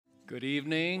Good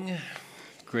evening.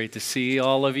 Great to see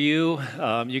all of you.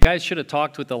 You guys should have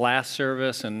talked with the last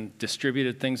service and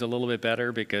distributed things a little bit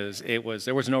better because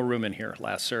there was no room in here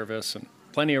last service and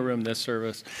plenty of room this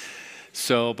service.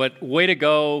 But way to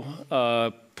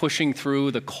go, pushing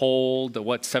through the cold,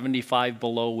 the 75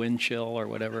 below wind chill or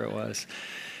whatever it was.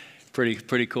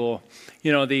 Pretty cool.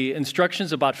 You know, the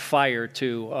instructions about fire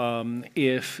too.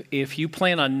 If you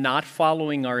plan on not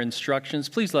following our instructions,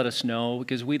 please let us know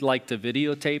because we'd like to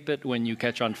videotape it when you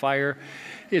catch on fire.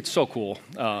 It's so cool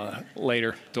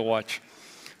later to watch.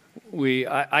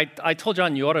 I told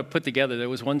John you ought to put together. There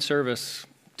was one service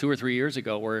 2 or 3 years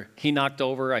ago where he knocked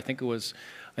over. I think it was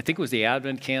the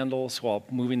Advent candles while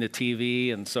moving the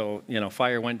TV, and so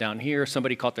fire went down here.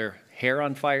 Somebody caught their hair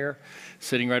on fire,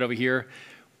 sitting right over here.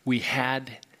 We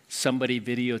had somebody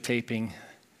videotaping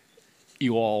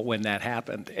you all when that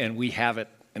happened, and we have it,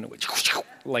 and it went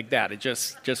like that. It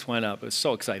just went up. It was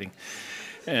so exciting,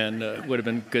 and it would have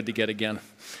been good to get again.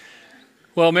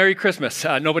 Well, Merry Christmas.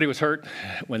 Nobody was hurt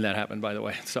when that happened, by the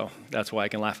way, so that's why I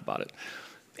can laugh about it.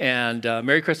 And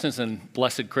Merry Christmas and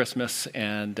Blessed Christmas,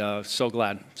 and so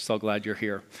glad you're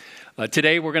here.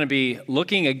 Today we're going to be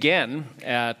looking again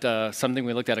at something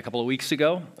we looked at a couple of weeks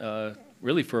ago,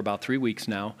 really for about 3 weeks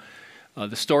now,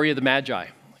 the story of the Magi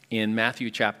in Matthew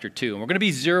chapter 2. And we're going to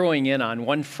be zeroing in on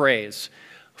one phrase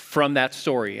from that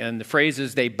story. And the phrase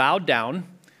is, they bowed down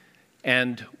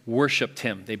and worshiped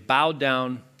him. They bowed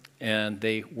down and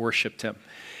they worshiped him.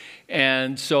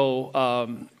 And so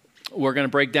we're going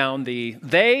to break down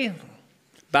they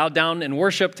bowed down and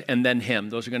worshiped, and then him.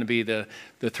 Those are going to be the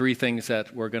three things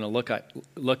that we're going to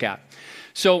look at.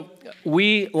 So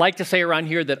we like to say around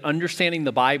here that understanding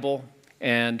the Bible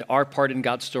and our part in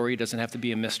God's story doesn't have to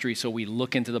be a mystery, so we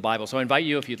look into the Bible. So I invite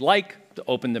you, if you'd like, to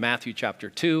open to Matthew chapter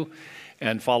 2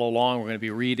 and follow along. We're going to be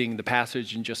reading the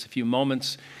passage in just a few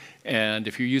moments. And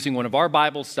if you're using one of our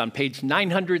Bibles, it's on page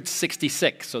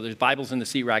 966. So there's Bibles in the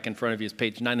seat rack in front of you. It's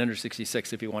page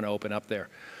 966 if you want to open up there.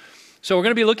 So we're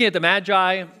going to be looking at the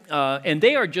Magi, and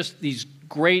they are just these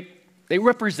they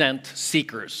represent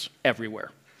seekers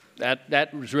everywhere.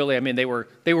 That was really, they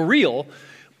were real.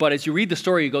 But as you read the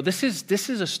story, you go, this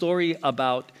is a story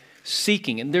about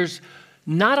seeking. And there's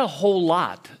not a whole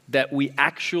lot that we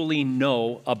actually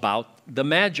know about the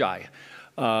Magi.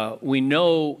 We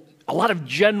know a lot of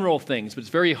general things, but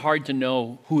it's very hard to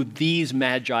know who these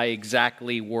Magi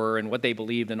exactly were and what they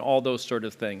believed and all those sort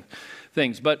of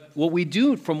things. But what we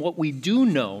do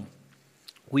know,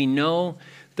 we know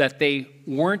that they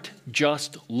weren't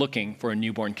just looking for a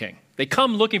newborn king. They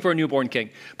come looking for a newborn king,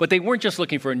 but they weren't just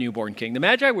looking for a newborn king. The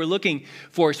Magi were looking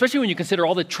for, especially when you consider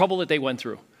all the trouble that they went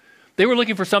through, they were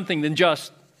looking for something than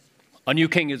just a new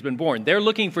king has been born. They're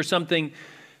looking for something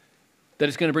that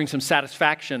is going to bring some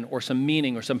satisfaction or some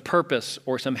meaning or some purpose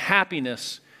or some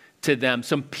happiness to them,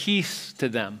 some peace to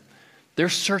them. They're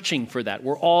searching for that.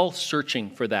 We're all searching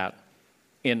for that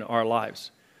in our lives.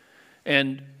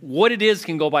 And what it is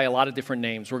can go by a lot of different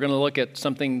names. We're going to look at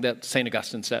something that St.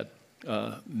 Augustine said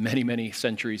many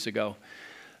centuries ago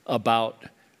about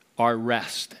our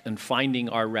rest and finding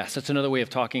our rest. That's another way of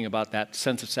talking about that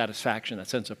sense of satisfaction, that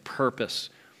sense of purpose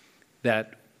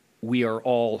that we are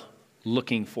all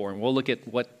looking for. And we'll look at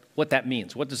what that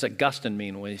means. What does Augustine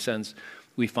mean when he says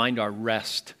we find our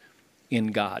rest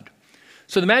in God?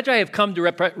 So the Magi have come to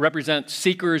represent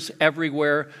seekers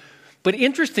everywhere. But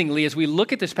interestingly, as we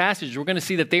look at this passage, we're going to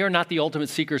see that they are not the ultimate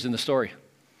seekers in the story.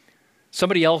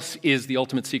 Somebody else is the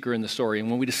ultimate seeker in the story. And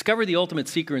when we discover the ultimate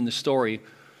seeker in the story,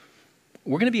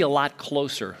 we're going to be a lot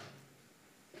closer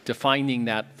to finding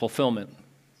that fulfillment,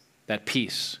 that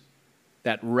peace,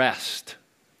 that rest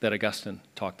that Augustine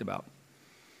talked about.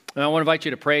 And I want to invite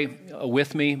you to pray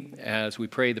with me as we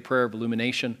pray the prayer of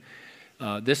illumination.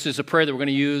 This is a prayer that we're going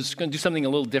to use. We're going to do something a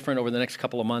little different over the next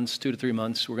couple of months, 2 to 3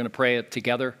 months. We're going to pray it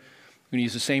together. We're going to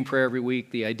use the same prayer every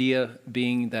week. The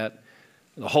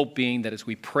hope being that as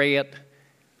we pray it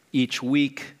each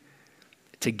week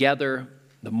together,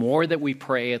 the more that we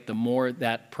pray it, the more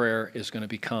that prayer is going to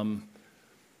become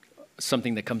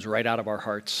something that comes right out of our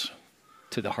hearts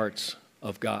to the heart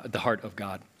of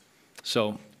God.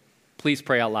 So please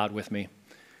pray out loud with me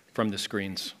from the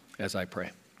screens as I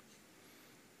pray.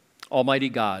 Almighty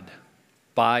God,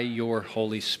 by your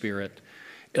Holy Spirit,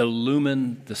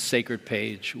 illumine the sacred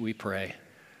page, we pray,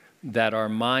 that our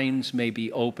minds may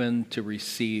be open to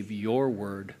receive your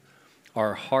word,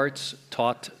 our hearts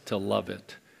taught to love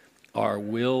it, our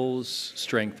wills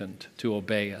strengthened to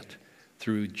obey it,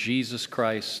 through Jesus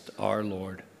Christ our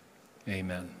Lord.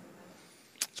 Amen.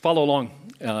 Let's follow along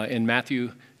in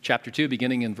Matthew chapter 2,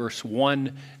 beginning in verse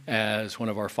 1, as one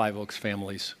of our Five Oaks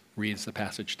families reads the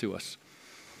passage to us.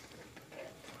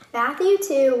 Matthew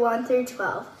 2, 1 through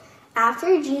 12.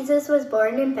 After Jesus was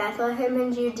born in Bethlehem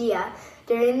in Judea,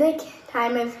 during the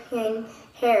time of King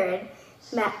Herod,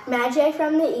 Magi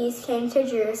from the east came to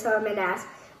Jerusalem and asked,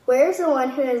 "Where is the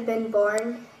one who has been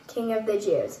born King of the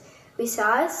Jews? We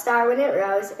saw his star when it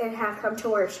rose and have come to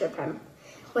worship him."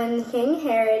 When King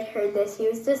Herod heard this, he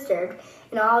was disturbed,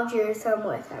 and all of Jerusalem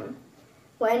with him.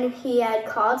 When he had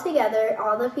called together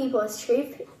all the people's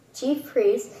chief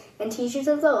priests and teachers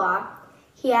of the law,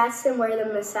 he asked them where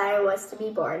the Messiah was to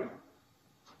be born.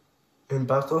 "In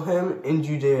Bethlehem in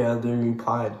Judea," they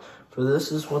replied, "for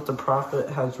this is what the prophet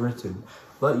has written.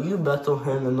 But you,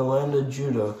 Bethlehem, in the land of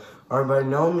Judah, are by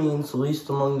no means least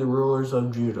among the rulers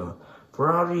of Judah.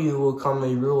 For out of you will come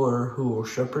a ruler who will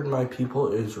shepherd my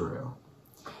people Israel."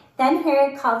 Then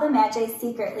Herod called the Magi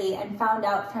secretly and found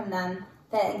out from them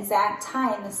the exact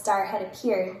time the star had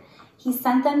appeared. He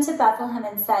sent them to Bethlehem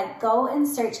and said, "Go and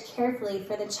search carefully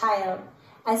for the child.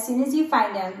 As soon as you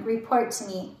find him, report to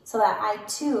me, so that I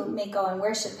too may go and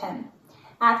worship him."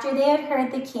 After they had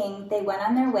heard the king, they went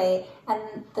on their way, and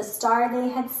the star they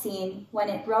had seen, when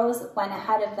it rose, went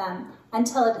ahead of them,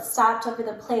 until it stopped over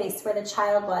the place where the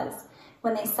child was.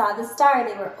 When they saw the star,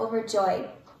 they were overjoyed.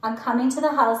 On coming to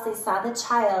the house, they saw the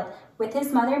child with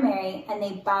his mother Mary, and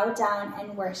they bowed down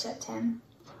and worshipped him.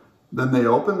 Then they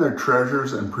opened their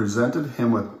treasures and presented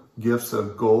him with gifts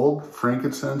of gold,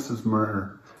 frankincense, and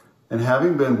myrrh. And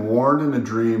having been warned in a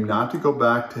dream not to go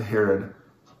back to Herod,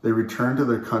 they returned to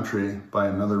their country by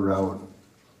another route.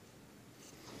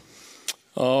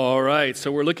 All right,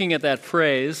 so we're looking at that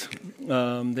phrase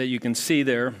that you can see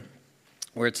there,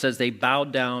 where it says they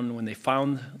bowed down. When they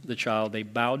found the child, they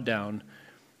bowed down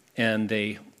and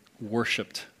they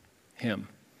worshiped him.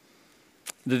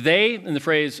 The they in the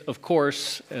phrase, of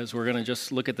course, as we're going to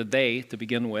just look at the they to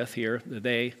begin with here, the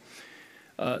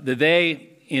they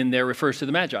in there refers to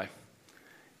the Magi.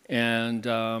 And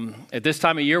at this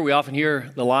time of year, we often hear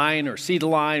the line or see the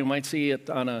line. We might see it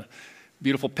on a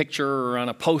beautiful picture or on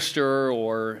a poster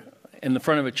or in the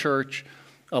front of a church,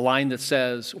 a line that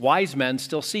says, "Wise men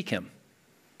still seek him."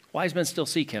 Wise men still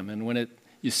seek him. And when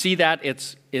you see that,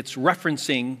 it's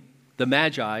referencing the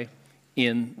Magi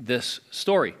in this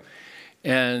story.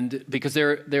 And because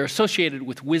they're associated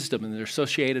with wisdom and they're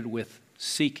associated with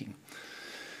seeking.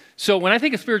 So when I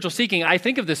think of spiritual seeking, I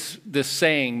think of this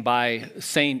saying by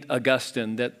St.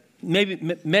 Augustine that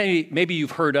maybe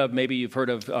you've heard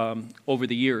of, over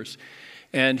the years.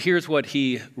 And here's what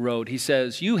he wrote. He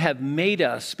says, "You have made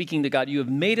us," speaking to God, "you have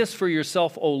made us for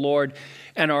yourself, O Lord,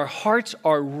 and our hearts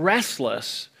are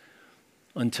restless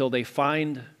until they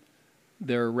find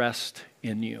their rest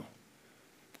in you." What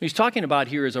he's talking about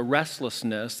here is a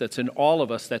restlessness that's in all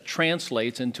of us that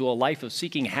translates into a life of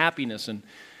seeking happiness and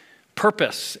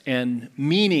purpose and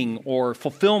meaning or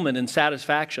fulfillment and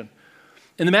satisfaction.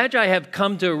 And the Magi have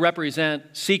come to represent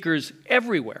seekers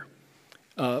everywhere.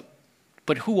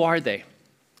 But who are they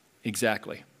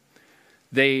exactly?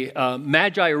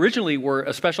 Magi originally were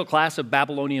a special class of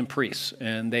Babylonian priests,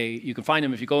 and you can find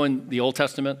them if you go in the Old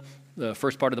Testament, the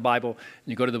first part of the Bible,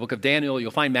 and you go to the book of Daniel,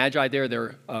 you'll find Magi there.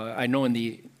 They're, I know in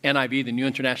the NIV, the New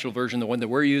International Version, the one that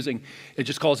we're using, it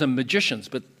just calls them magicians,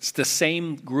 but it's the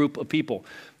same group of people.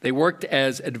 They worked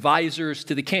as advisors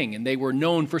to the king, and they were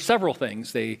known for several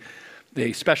things. They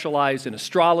specialized in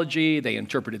astrology, they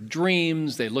interpreted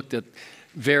dreams, they looked at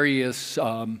various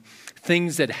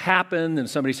things that happened, and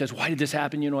somebody says, "Why did this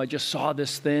happen? I just saw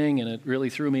this thing, and it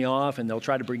really threw me off," and they'll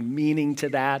try to bring meaning to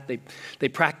that. They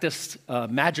practiced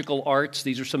magical arts.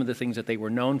 These are some of the things that they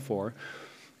were known for.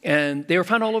 And they were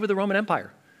found all over the Roman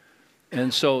Empire.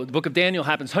 And so the book of Daniel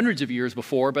happens hundreds of years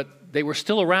before, but they were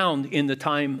still around in the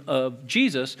time of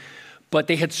Jesus, but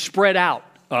they had spread out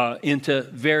into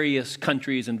various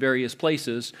countries and various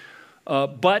places,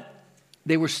 but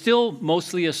they were still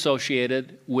mostly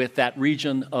associated with that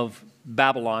region of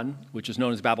Babylon, which is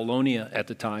known as Babylonia at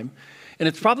the time. And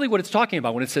it's probably what it's talking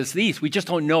about when it says these. We just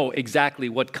don't know exactly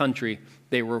what country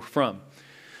they were from.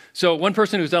 So one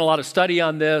person who's done a lot of study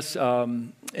on this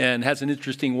and has an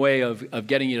interesting way of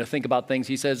getting you to think about things,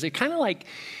 he says, it's kind of like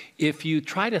if you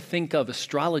try to think of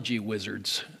astrology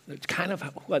wizards. It's kind of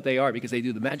what they are, because they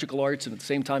do the magical arts, and at the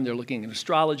same time they're looking at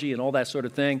astrology and all that sort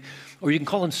of thing. Or you can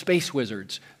call them space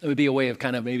wizards. That would be a way of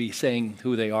kind of maybe saying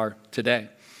who they are today.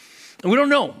 And we don't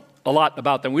know a lot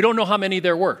about them. We don't know how many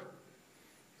there were.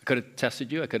 I could have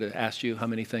tested you. I could have asked you how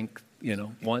many think,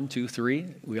 1, 2,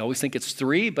 3. We always think it's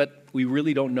 3, but we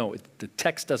really don't know. The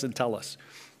text doesn't tell us.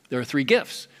 There are 3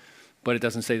 gifts, but it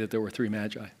doesn't say that there were 3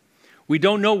 magi. We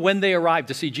don't know when they arrived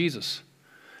to see Jesus.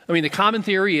 I mean, the common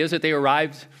theory is that they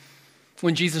arrived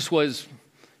when Jesus was,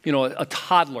 a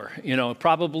toddler,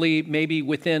 probably maybe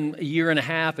within a year and a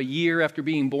half, a year after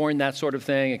being born, that sort of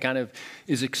thing. It kind of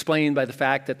is explained by the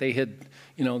fact that they had,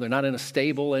 they're not in a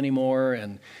stable anymore,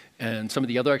 and some of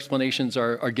the other explanations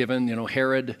are given.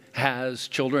 Herod has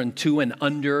children 2 and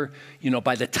under,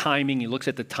 by the timing. He looks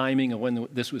at the timing of when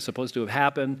this was supposed to have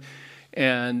happened.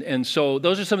 And so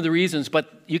those are some of the reasons.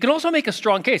 But you can also make a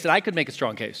strong case, and I could make a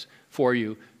strong case for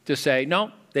you to say,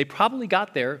 no, they probably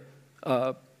got there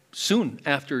soon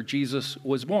after Jesus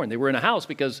was born. They were in a house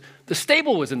because the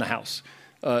stable was in the house.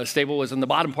 Stable was in the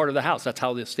bottom part of the house. That's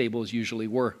how the stables usually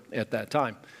were at that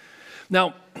time.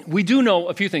 Now, we do know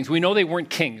a few things. We know they weren't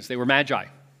kings. They were magi.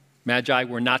 Magi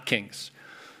were not kings.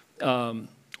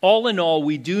 All in all,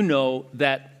 we do know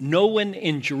that no one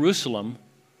in Jerusalem,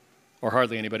 or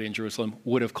hardly anybody in Jerusalem,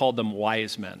 would have called them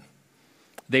wise men.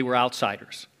 They were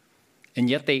outsiders. And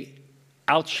yet they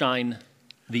outshine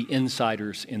the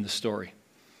insiders in the story.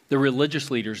 The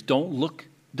religious leaders don't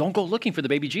go looking for the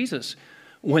baby Jesus.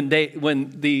 When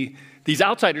these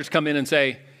outsiders come in and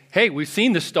say, hey, we've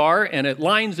seen the star and it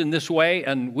lines in this way,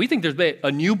 and we think there's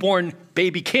a newborn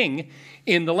baby king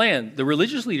in the land. The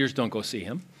religious leaders don't go see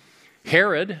him.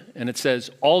 Herod, and it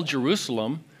says all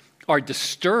Jerusalem, are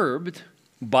disturbed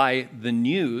by the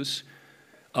news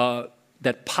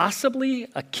that possibly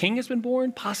a king has been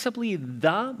born, possibly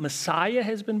the Messiah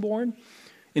has been born.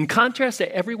 In contrast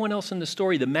to everyone else in the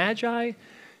story, the Magi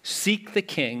seek the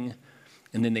king,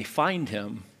 and then they find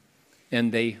him,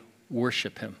 and they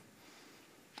worship him.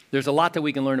 There's a lot that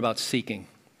we can learn about seeking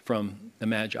from the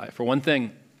Magi. For one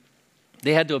thing,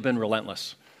 they had to have been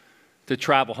relentless to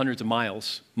travel hundreds of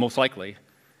miles, most likely,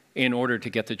 in order to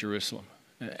get to Jerusalem.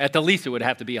 At the least, it would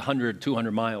have to be 100,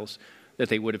 200 miles that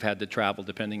they would have had to travel,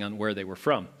 depending on where they were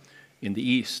from in the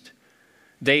east.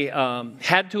 They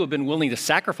had to have been willing to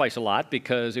sacrifice a lot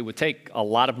because it would take a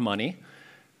lot of money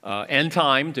and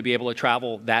time to be able to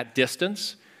travel that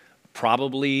distance.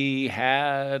 Probably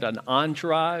had an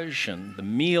entourage and the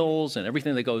meals and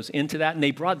everything that goes into that. And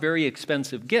they brought very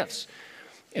expensive gifts.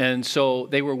 And so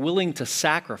they were willing to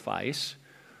sacrifice.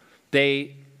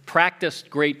 They practiced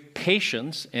great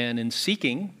patience, and in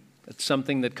seeking, it's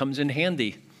something that comes in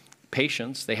handy.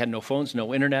 Patience. They had no phones,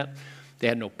 no internet. They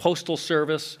had no postal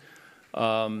service.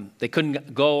 They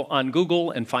couldn't go on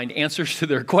Google and find answers to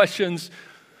their questions.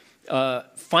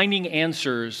 Finding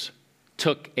answers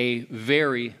took a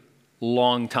very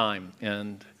long time,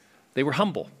 and they were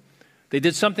humble. They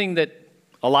did something that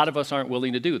a lot of us aren't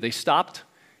willing to do. They stopped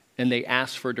and they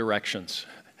asked for directions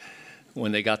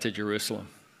when they got to Jerusalem.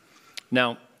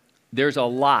 Now, there's a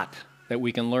lot that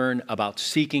we can learn about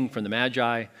seeking from the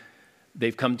Magi.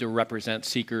 They've come to represent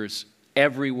seekers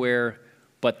everywhere,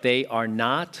 but they are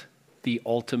not the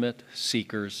ultimate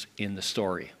seekers in the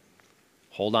story.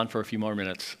 Hold on for a few more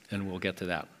minutes, and we'll get to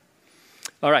that.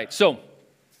 All right, so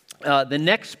the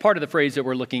next part of the phrase that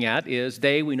we're looking at is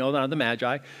they, we know that are the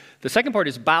Magi. The second part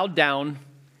is bowed down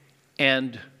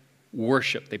and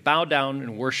worship. They bowed down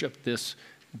and worshiped this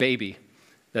baby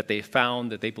that they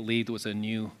found that they believed was a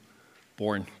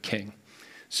newborn king.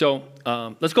 So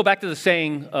let's go back to the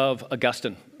saying of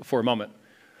Augustine for a moment.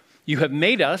 You have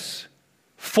made us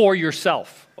for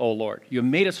yourself, O Lord. You have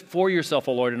made us for yourself,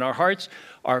 O Lord, and our hearts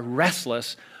are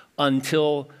restless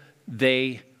until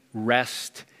they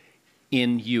rest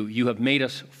in you. You have made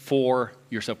us for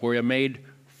yourself. We are made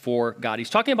for God. He's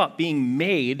talking about being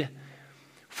made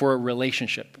for a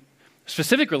relationship, a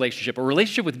specific relationship, a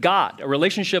relationship with God, a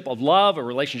relationship of love, a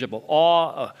relationship of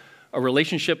awe, a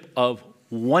relationship of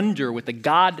wonder with the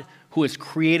God who has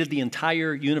created the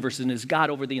entire universe and is God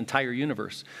over the entire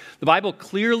universe. The Bible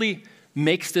clearly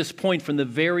makes this point from the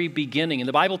very beginning. And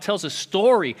the Bible tells a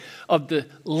story of the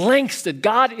lengths that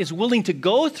God is willing to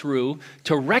go through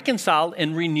to reconcile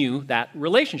and renew that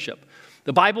relationship.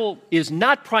 The Bible is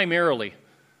not primarily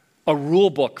a rule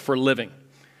book for living.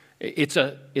 It's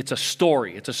a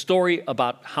story. It's a story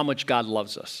about how much God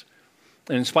loves us.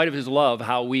 And in spite of his love,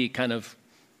 how we kind of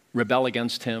rebel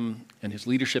against him and his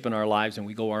leadership in our lives, and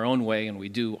we go our own way and we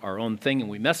do our own thing and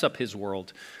we mess up his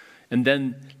world. And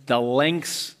then the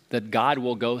lengths that God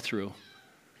will go through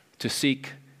to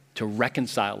seek to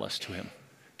reconcile us to him,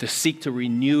 to seek to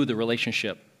renew the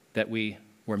relationship that we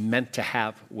were meant to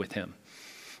have with him.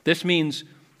 This means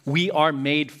we are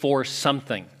made for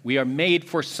something. We are made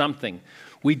for something.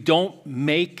 We don't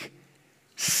make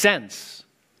sense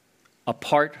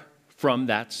apart from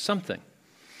that something.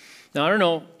 Now, I don't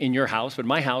know in your house, but in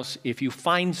my house, if you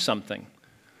find something,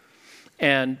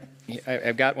 and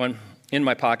I've got one in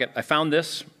my pocket. I found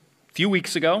this a few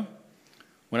weeks ago.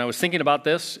 When I was thinking about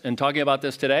this and talking about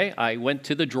this today, I went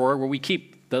to the drawer where we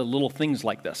keep the little things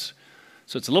like this.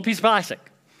 So it's a little piece of plastic.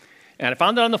 And I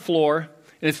found it on the floor,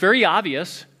 and it's very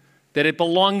obvious that it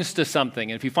belongs to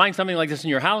something. And if you find something like this in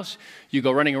your house, you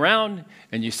go running around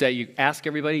and you ask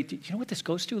everybody, do you know what this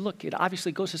goes to? Look, it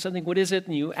obviously goes to something. What is it?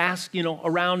 And you ask,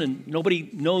 around, and nobody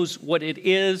knows what it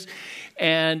is.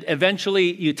 And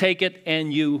eventually you take it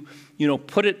and you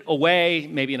put it away,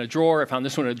 maybe in a drawer. I found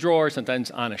this one in a drawer,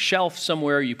 sometimes on a shelf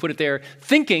somewhere. You put it there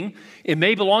thinking it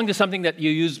may belong to something that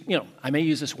you use, I may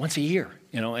use this once a year,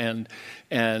 or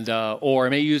I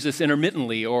may use this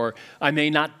intermittently, or I may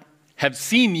not have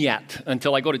seen yet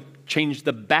until I go to change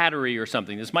the battery or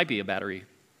something. This might be a battery,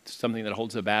 something that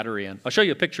holds the battery in. I'll show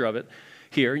you a picture of it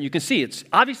here. You can see it's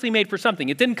obviously made for something.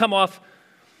 It didn't come off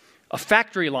a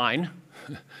factory line,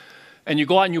 and you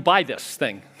go out and you buy this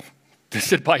thing to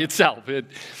sit by itself.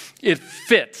 It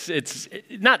fits. It's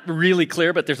not really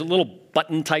clear, but there's a little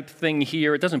button type thing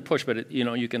here. It doesn't push, but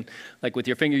you can, like with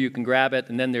your finger, you can grab it,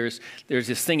 and then there's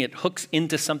this thing. It hooks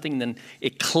into something, and then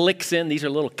it clicks in. These are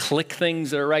little click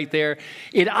things that are right there.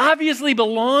 It obviously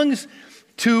belongs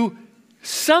to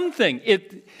something.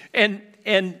 It's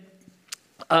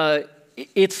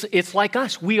like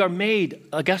us. We are made.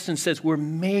 Augustine says we're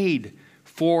made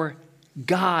for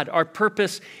God. Our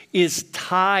purpose is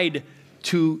tied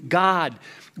to God.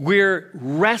 We're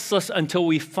restless until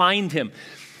we find him.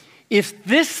 If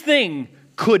this thing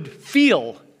could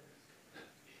feel,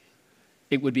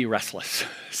 it would be restless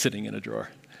sitting in a drawer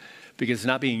because it's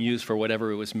not being used for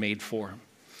whatever it was made for.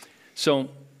 So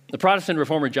the Protestant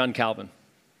reformer John Calvin,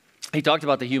 he talked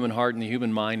about the human heart and the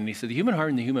human mind, and he said the human heart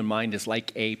and the human mind is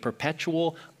like a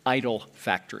perpetual idol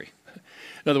factory.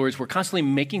 In other words, we're constantly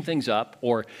making things up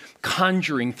or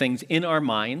conjuring things in our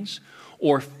minds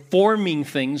or forming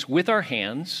things with our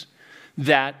hands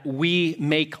that we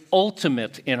make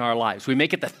ultimate in our lives. We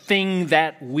make it the thing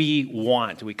that we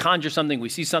want. We conjure something, we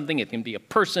see something. It can be a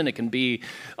person, it can be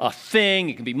a thing,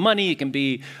 it can be money, it can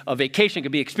be a vacation, it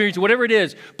can be experience, whatever it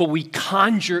is, but we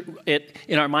conjure it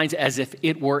in our minds as if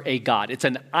it were a god. It's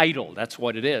an idol. That's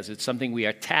what it is. It's something we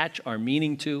attach our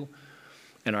meaning to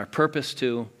and our purpose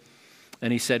to.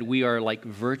 And he said we are like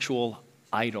virtual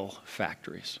idol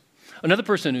factories. Another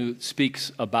person who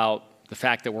speaks about the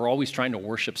fact that we're always trying to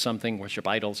worship something, worship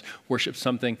idols, worship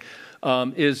something,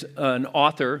 is an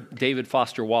author, David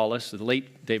Foster Wallace, the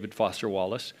late David Foster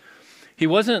Wallace. He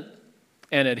wasn't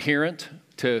an adherent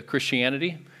to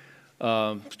Christianity.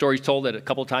 Stories told that a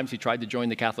couple of times he tried to join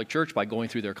the Catholic Church by going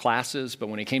through their classes, but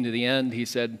when he came to the end, he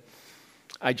said,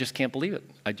 I just can't believe it.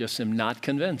 I just am not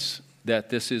convinced that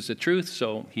this is the truth.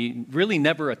 So he really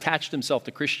never attached himself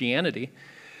to Christianity.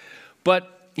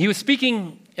 But he was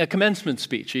speaking a commencement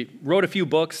speech. He wrote a few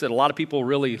books that a lot of people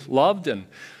really loved and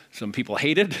some people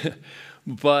hated.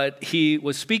 But he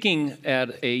was speaking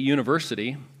at a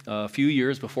university a few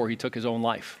years before he took his own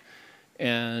life.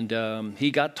 And he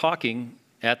got talking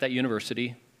at that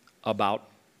university about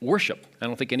worship. I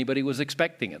don't think anybody was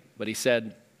expecting it. But he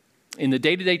said, in the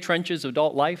day-to-day trenches of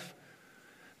adult life,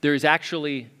 there is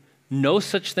actually no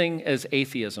such thing as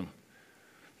atheism.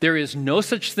 There is no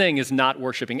such thing as not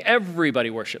worshiping.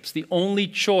 Everybody worships. The only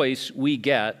choice we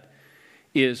get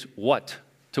is what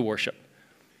to worship.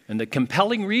 And the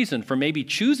compelling reason for maybe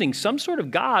choosing some sort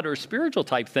of God or spiritual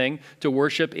type thing to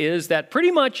worship is that pretty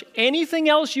much anything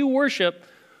else you worship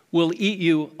will eat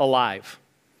you alive.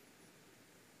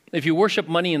 If you worship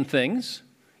money and things,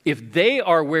 if they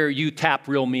are where you tap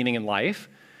real meaning in life,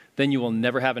 then you will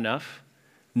never have enough,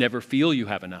 never feel you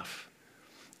have enough.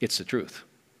 It's the truth.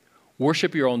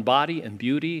 Worship your own body and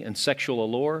beauty and sexual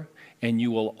allure, and you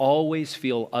will always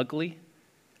feel ugly.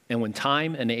 And when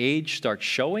time and age start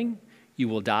showing, you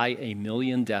will die a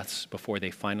million deaths before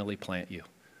they finally plant you.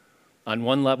 On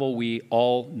one level, we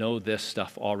all know this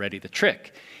stuff already. The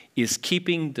trick is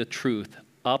keeping the truth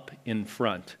up in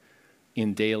front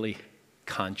in daily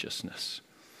consciousness.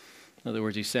 In other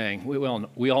words, he's saying,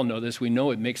 we all know this. We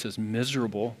know it makes us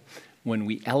miserable when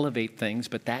we elevate things,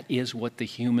 but that is what the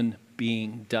human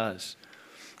being does.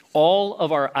 All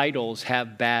of our idols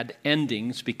have bad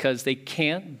endings because they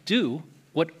can't do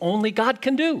what only God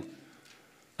can do.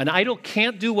 An idol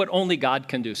can't do what only God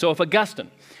can do. So if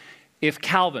Augustine, if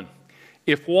Calvin,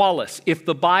 if Wallace, if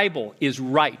the Bible is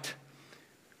right,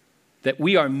 that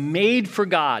we are made for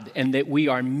God and that we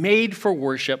are made for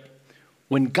worship,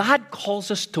 when God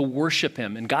calls us to worship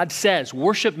him, and God says,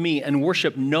 worship me and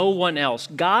worship no one else,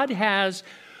 God has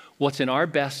what's in our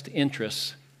best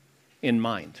interests in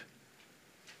mind.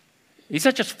 He's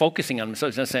not just focusing on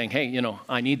himself. He's not saying, hey,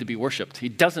 I need to be worshiped. He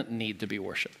doesn't need to be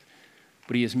worshiped.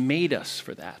 But he has made us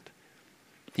for that.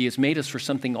 He has made us for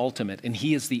something ultimate, and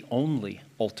he is the only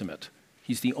ultimate.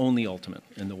 He's the only ultimate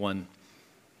and the one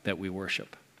that we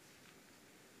worship.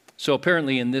 So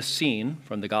apparently in this scene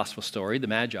from the gospel story, the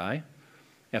Magi,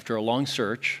 after a long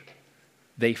search,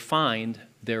 they find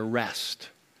their rest.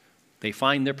 They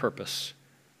find their purpose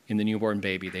in the newborn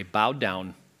baby. They bowed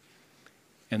down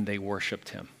and they worshiped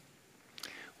him.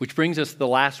 Which brings us to the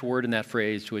last word in that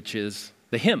phrase, which is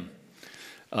the him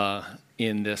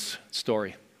in this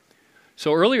story.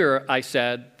 So earlier I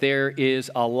said there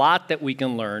is a lot that we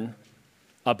can learn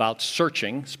about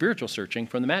searching, spiritual searching,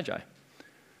 from the Magi.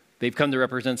 They've come to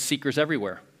represent seekers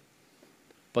everywhere,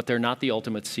 but they're not the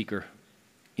ultimate seeker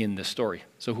in this story.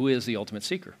 So who is the ultimate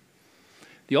seeker?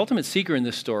 The ultimate seeker in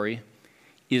this story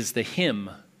is the him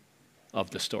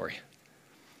of the story,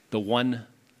 the one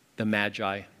the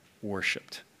Magi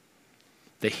worshipped.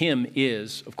 The him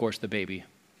is, of course, the baby,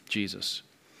 Jesus.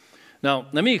 Now,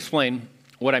 let me explain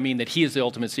what I mean that he is the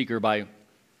ultimate seeker by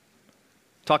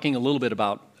talking a little bit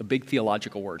about a big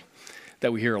theological word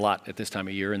that we hear a lot at this time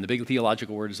of year, and the big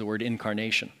theological word is the word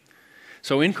incarnation.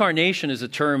 So incarnation is a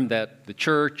term that the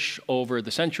church over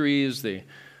the centuries, the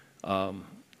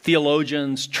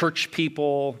theologians, church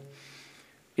people,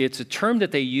 it's a term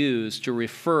that they use to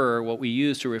refer, what we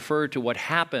use to refer to what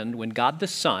happened when God the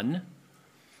Son,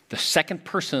 the second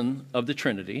person of the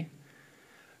Trinity,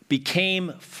 became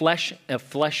a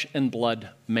flesh and blood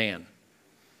man.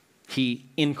 He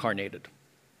incarnated.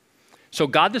 So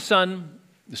God the Son,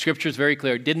 the scripture is very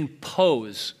clear, didn't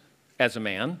pose as a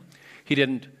man. He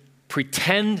didn't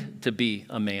pretend to be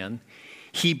a man.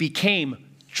 He became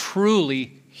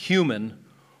truly human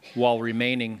while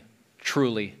remaining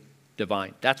truly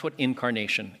divine. That's what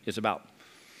incarnation is about.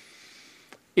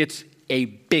 It's a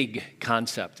big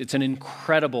concept. It's an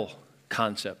incredible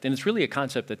concept. And it's really a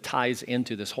concept that ties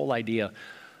into this whole idea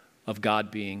of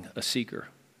God being a seeker.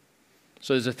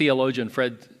 So there's a theologian,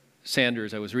 Fred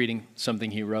Sanders, I was reading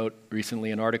something he wrote recently,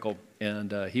 an article,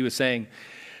 and he was saying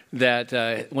that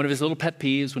one of his little pet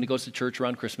peeves when he goes to church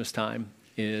around Christmas time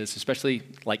is, especially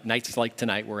like nights like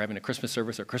tonight, we're having a Christmas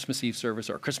service or Christmas Eve service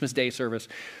or a Christmas Day service,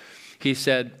 he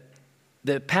said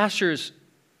that pastors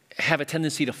have a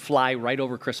tendency to fly right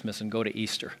over Christmas and go to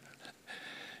Easter.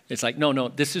 It's like, no,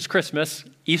 this is Christmas.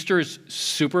 Easter is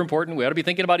super important. We ought to be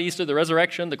thinking about Easter, the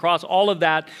resurrection, the cross, all of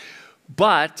that.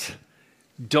 But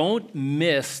don't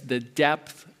miss the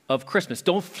depth of Christmas.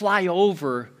 Don't fly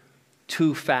over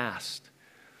too fast.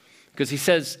 Because he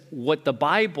says what the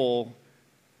Bible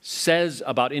says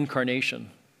about incarnation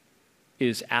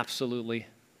is absolutely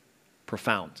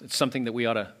profound. It's something that we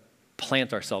ought to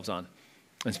plant ourselves on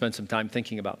and spend some time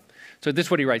thinking about. So this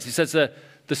is what he writes. He says,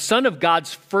 the Son of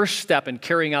God's first step in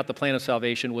carrying out the plan of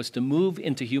salvation was to move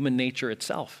into human nature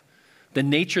itself, the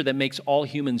nature that makes all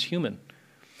humans human.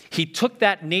 He took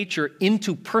that nature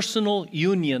into personal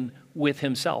union with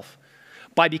himself.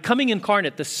 By becoming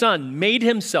incarnate, the Son made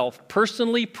himself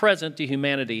personally present to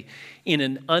humanity in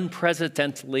an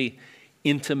unprecedentedly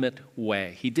intimate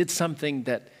way. He did something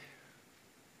that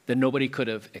nobody could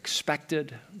have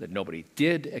expected, that nobody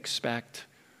did expect,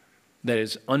 that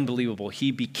is unbelievable.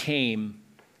 He became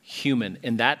human,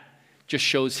 and that just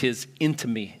shows his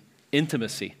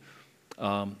intimacy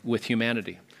with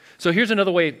humanity. So here's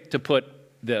another way to put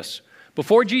this.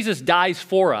 Before Jesus dies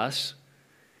for us,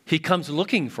 he comes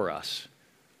looking for us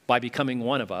by becoming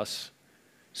one of us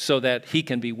so that he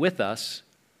can be with us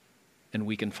and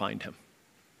we can find him.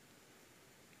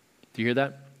 Do you hear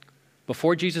that?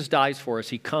 Before Jesus dies for us,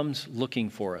 he comes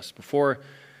looking for us. Before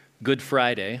Good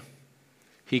Friday,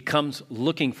 he comes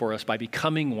looking for us by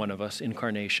becoming one of us,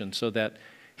 incarnation, so that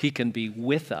he can be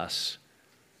with us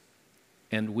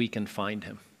and we can find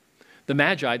him. The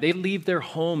Magi, they leave their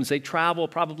homes. They travel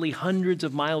probably hundreds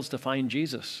of miles to find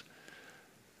Jesus.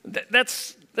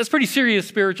 That's pretty serious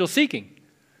spiritual seeking.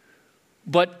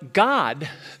 But God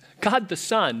the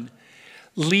Son,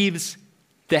 leaves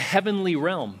the heavenly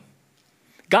realm.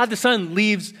 God the Son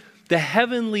leaves the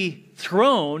heavenly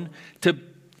throne to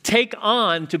take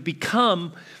on, to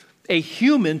become a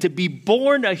human, to be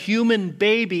born a human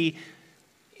baby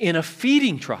in a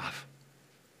feeding trough.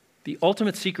 The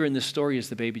ultimate seeker in this story is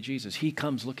the baby Jesus. He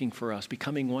comes looking for us,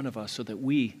 becoming one of us so that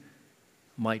we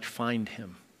might find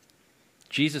him.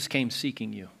 Jesus came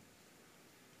seeking you.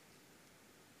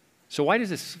 So why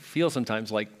does this feel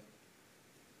sometimes like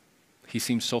he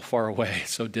seems so far away,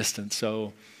 so distant,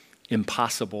 so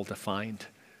impossible to find?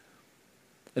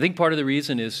 I think part of the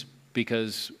reason is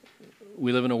because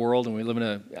we live in a world and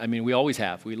we always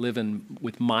have. We live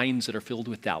with minds that are filled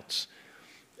with doubts.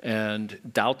 And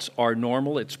doubts are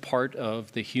normal. It's part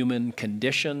of the human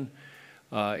condition.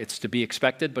 It's to be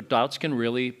expected, but doubts can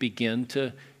really begin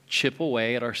to chip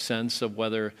away at our sense of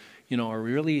whether,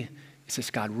 is this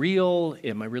God real?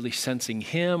 Am I really sensing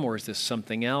him, or is this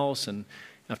something else? And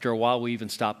After a while, we even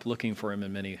stop looking for him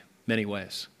in many, many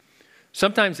ways.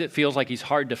 Sometimes it feels like he's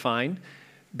hard to find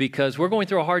because we're going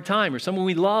through a hard time, or someone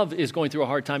we love is going through a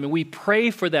hard time, and we pray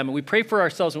for them, and we pray for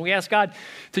ourselves, and we ask God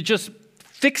to just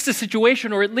fix the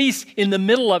situation, or at least in the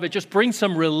middle of it, just bring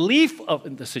some relief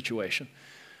of the situation.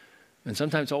 And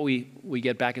sometimes all we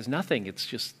get back is nothing. It's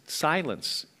just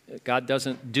silence. God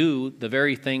doesn't do the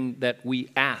very thing that we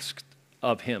asked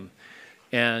of him.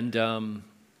 And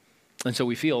so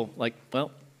we feel like,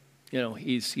 well,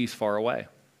 he's far away.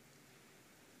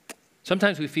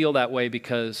 Sometimes we feel that way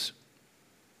because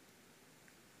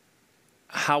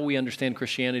how we understand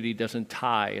Christianity doesn't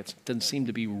tie. It doesn't seem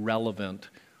to be relevant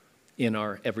in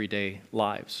our everyday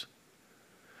lives.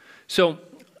 So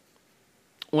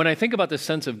when I think about this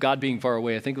sense of God being far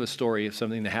away, I think of a story of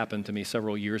something that happened to me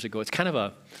several years ago. It's kind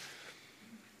of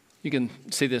you can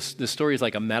say this story is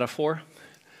like a metaphor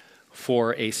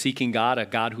for a seeking God, a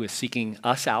God who is seeking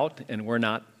us out, and we're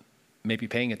not maybe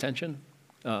paying attention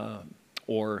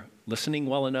or listening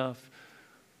well enough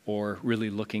or really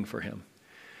looking for him.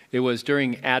 It was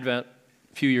during Advent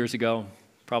a few years ago,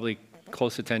 probably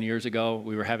close to 10 years ago.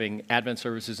 We were having Advent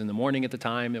services in the morning at the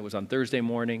time. It was on Thursday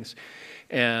mornings.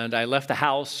 And I left the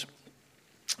house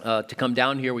to come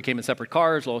down here. We came in separate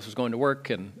cars. Lois was going to work,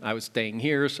 and I was staying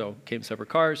here, so came in separate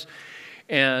cars.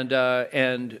 And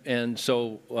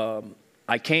so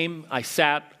I came. I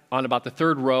sat on about the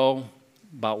third row,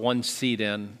 about one seat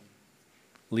in,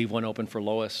 leave one open for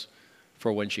Lois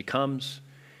for when she comes.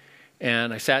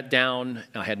 And I sat down.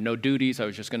 I had no duties. I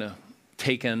was just going to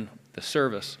take in the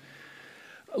service.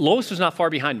 Lois was not far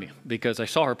behind me because I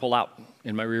saw her pull out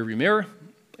in my rearview mirror,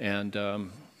 and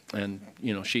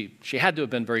she had to have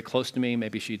been very close to me.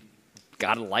 Maybe she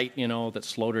got a light, that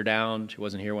slowed her down. She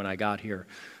wasn't here when I got here,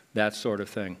 that sort of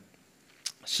thing.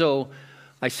 So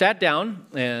I sat down,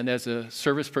 and as the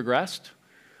service progressed,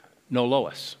 no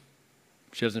Lois.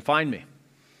 She doesn't find me.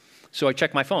 So I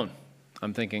checked my phone.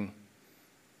 I'm thinking,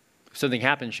 if something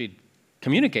happened, she'd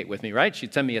communicate with me, right?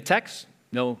 She'd send me a text.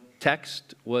 No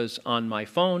text was on my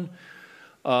phone.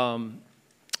 I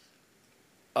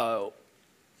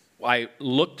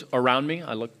looked around me.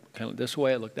 I looked kind of this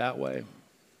way. I looked that way.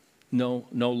 No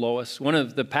Lois. One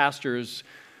of the pastors,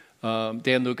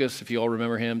 Dan Lucas, if you all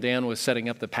remember him, Dan was setting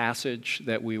up the passage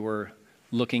that we were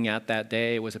looking at that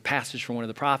day. It was a passage from one of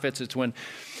the prophets. It's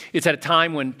at a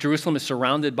time when Jerusalem is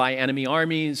surrounded by enemy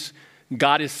armies.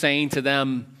 God is saying to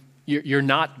them, you're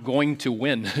not going to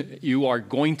win. You are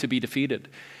going to be defeated.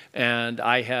 And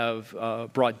I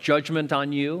have brought judgment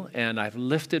on you, and I've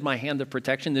lifted my hand of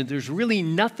protection. And there's really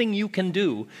nothing you can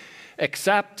do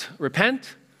except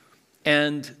repent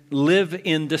and live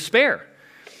in despair.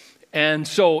 And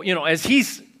so, as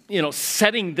he's,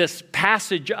 setting this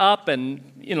passage up and,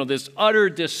 this utter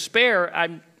despair,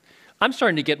 I'm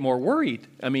starting to get more worried.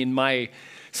 I mean, my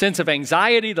sense of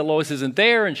anxiety, the Lois isn't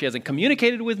there, and she hasn't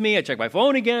communicated with me. I check my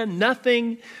phone again,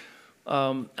 nothing.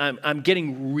 I'm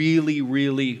getting really,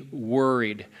 really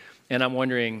worried, and I'm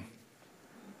wondering,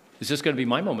 is this going to be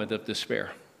my moment of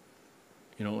despair?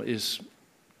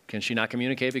 Can she not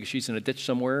communicate because she's in a ditch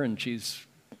somewhere and she's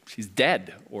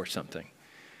dead or something?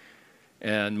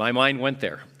 And my mind went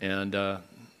there, and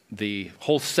the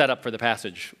whole setup for the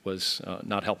passage was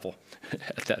not helpful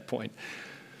at that point.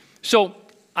 So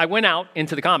I went out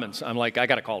into the commons. I'm like, I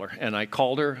got to call her. And I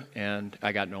called her, and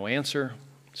I got no answer,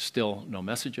 still no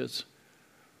messages.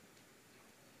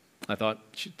 I thought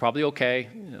she's probably okay.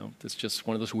 It's just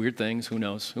one of those weird things. Who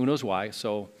knows? Who knows why?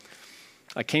 So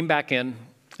I came back in,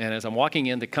 and as I'm walking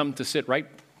in to come to sit right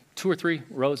 2 or 3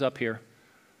 rows up here,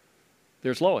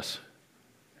 there's Lois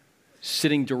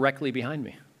sitting directly behind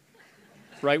me,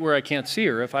 right where I can't see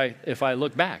her if I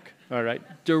look back, all right,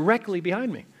 directly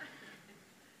behind me.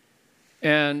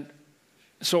 And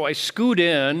so I scoot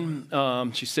in.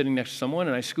 She's sitting next to someone,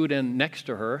 and I scoot in next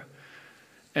to her.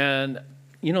 And,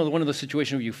 one of those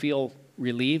situations where you feel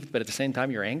relieved, but at the same time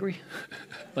you're angry.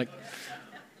 Like,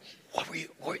 what were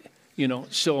you,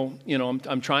 So,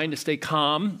 I'm trying to stay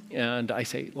calm. And I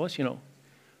say, Lois,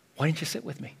 why didn't you sit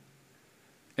with me?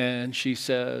 And she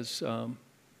says,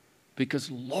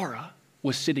 because Laura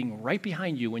was sitting right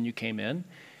behind you when you came in,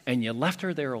 and you left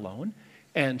her there alone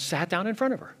and sat down in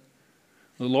front of her.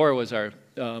 Laura was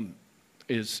one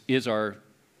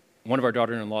of our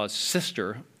daughter-in-law's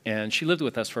sister, and she lived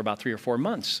with us for about 3 or 4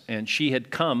 months. And she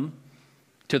had come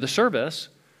to the service,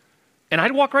 and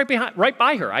I'd walk right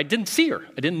by her. I didn't see her.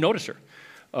 I didn't notice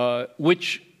her,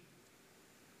 which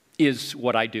is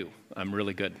what I do. I'm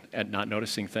really good at not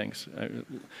noticing things.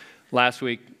 Last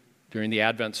week, during the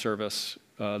Advent service,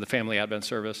 the family Advent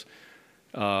service,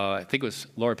 I think it was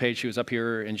Laura Page, she was up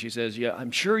here, and she says, yeah,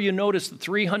 I'm sure you noticed the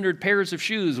 300 pairs of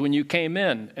shoes when you came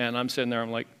in. And I'm sitting there,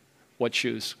 I'm like, what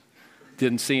shoes?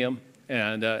 Didn't see them.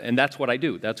 And that's what I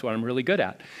do. That's what I'm really good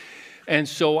at. And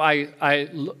so I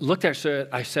looked at her,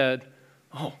 I said,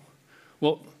 oh,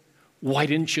 well, why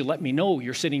didn't you let me know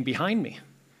you're sitting behind me?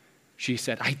 She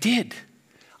said, I did.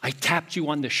 I tapped you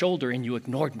on the shoulder and you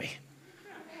ignored me.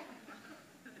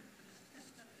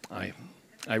 I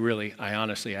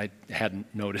honestly, I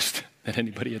hadn't noticed that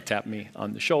anybody had tapped me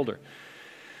on the shoulder.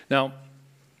 Now,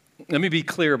 let me be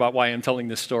clear about why I'm telling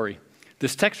this story.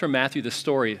 This text from Matthew, the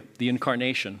story, the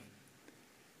incarnation,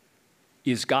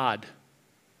 is God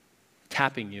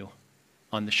tapping you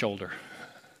on the shoulder.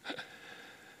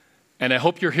 And I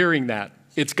hope you're hearing that.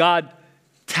 It's God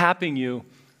tapping you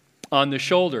on the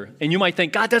shoulder. And you might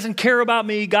think, God doesn't care about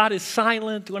me. God is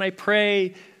silent when I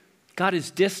pray. God is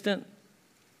distant.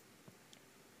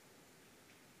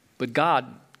 But God,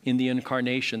 in the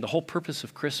incarnation, the whole purpose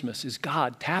of Christmas is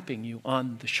God tapping you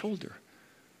on the shoulder.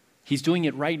 He's doing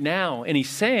it right now. And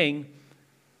he's saying,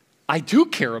 I do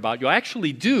care about you. I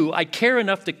actually do. I care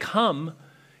enough to come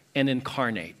and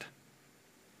incarnate.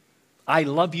 I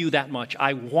love you that much.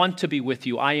 I want to be with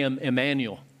you. I am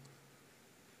Emmanuel,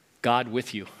 God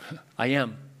with you. I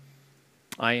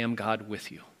am God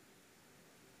with you.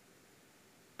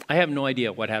 I have no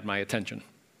idea what had my attention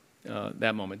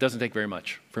that moment. It doesn't take very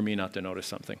much for me not to notice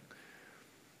something.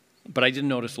 But I did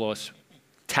notice Lois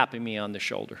tapping me on the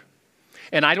shoulder.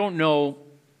 And I don't know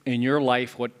in your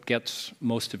life what gets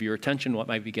most of your attention, what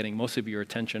might be getting most of your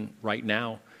attention right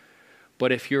now.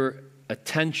 But if your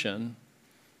attention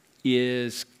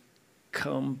is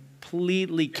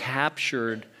completely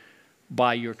captured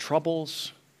by your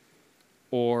troubles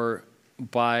or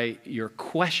by your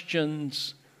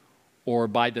questions or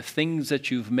by the things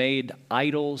that you've made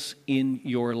idols in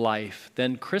your life,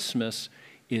 then Christmas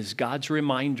is God's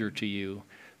reminder to you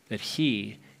that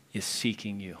He is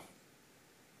seeking you,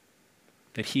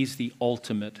 that He's the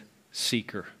ultimate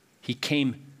seeker. He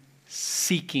came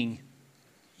seeking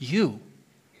you.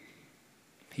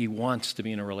 He wants to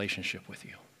be in a relationship with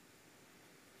you.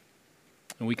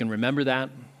 And we can remember that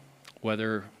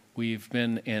whether we've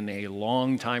been in a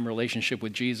long time relationship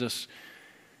with Jesus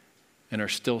and are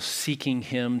still seeking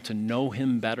Him to know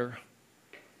Him better,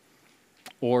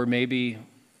 or maybe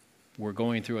we're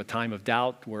going through a time of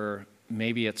doubt where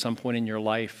maybe at some point in your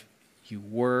life you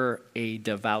were a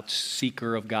devout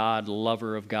seeker of God,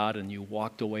 lover of God, and you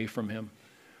walked away from Him,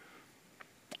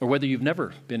 or whether you've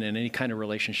never been in any kind of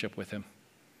relationship with Him,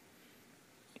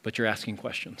 but you're asking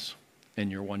questions and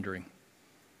you're wondering.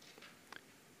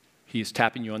 He is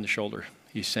tapping you on the shoulder.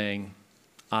 He's saying,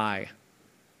 I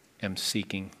am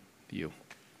seeking you.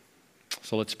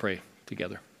 So let's pray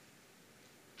together.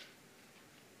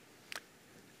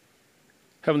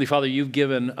 Heavenly Father, you've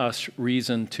given us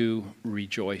reason to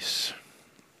rejoice.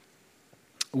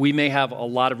 We may have a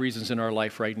lot of reasons in our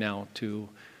life right now to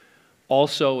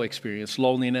also experience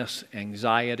loneliness,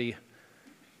 anxiety,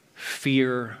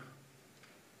 fear,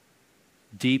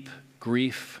 deep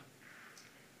grief.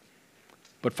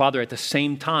 But Father, at the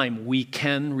same time, we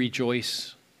can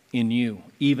rejoice in you,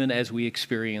 even as we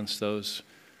experience those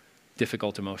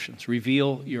difficult emotions.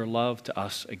 Reveal your love to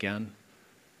us again.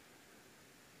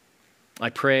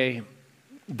 I pray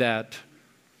that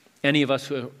any of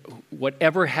us,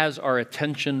 whatever has our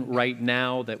attention right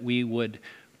now, that we would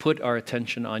put our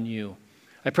attention on you.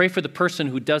 I pray for the person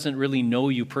who doesn't really know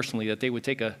you personally, that they would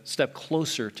take a step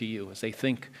closer to you as they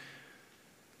think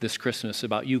this Christmas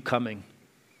about you coming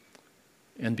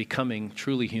and becoming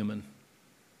truly human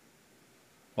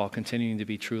while continuing to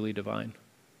be truly divine.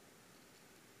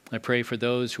 I pray for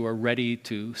those who are ready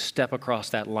to step across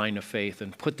that line of faith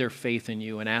and put their faith in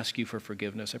you and ask you for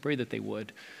forgiveness. I pray that they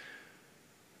would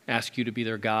ask you to be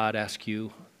their God, ask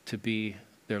you to be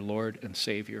their Lord and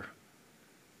Savior.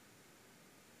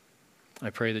 I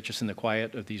pray that just in the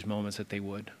quiet of these moments that they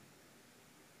would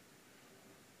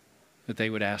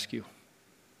ask you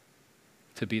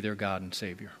to be their God and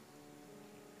Savior.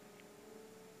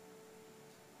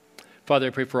 Father, I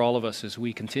pray for all of us as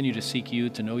we continue to seek you,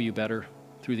 to know you better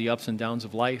through the ups and downs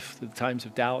of life, through the times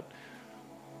of doubt,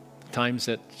 the times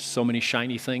that so many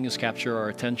shiny things capture our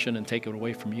attention and take it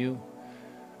away from you.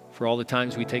 For all the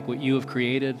times we take what you have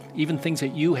created, even things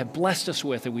that you have blessed us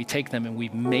with, and we take them and we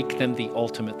make them the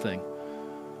ultimate thing.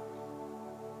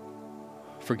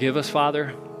 Forgive us,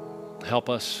 Father. Help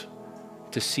us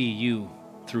to see you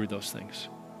through those things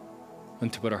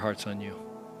and to put our hearts on you.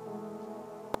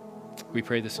 We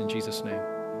pray this in Jesus' name.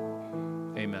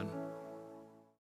 Amen.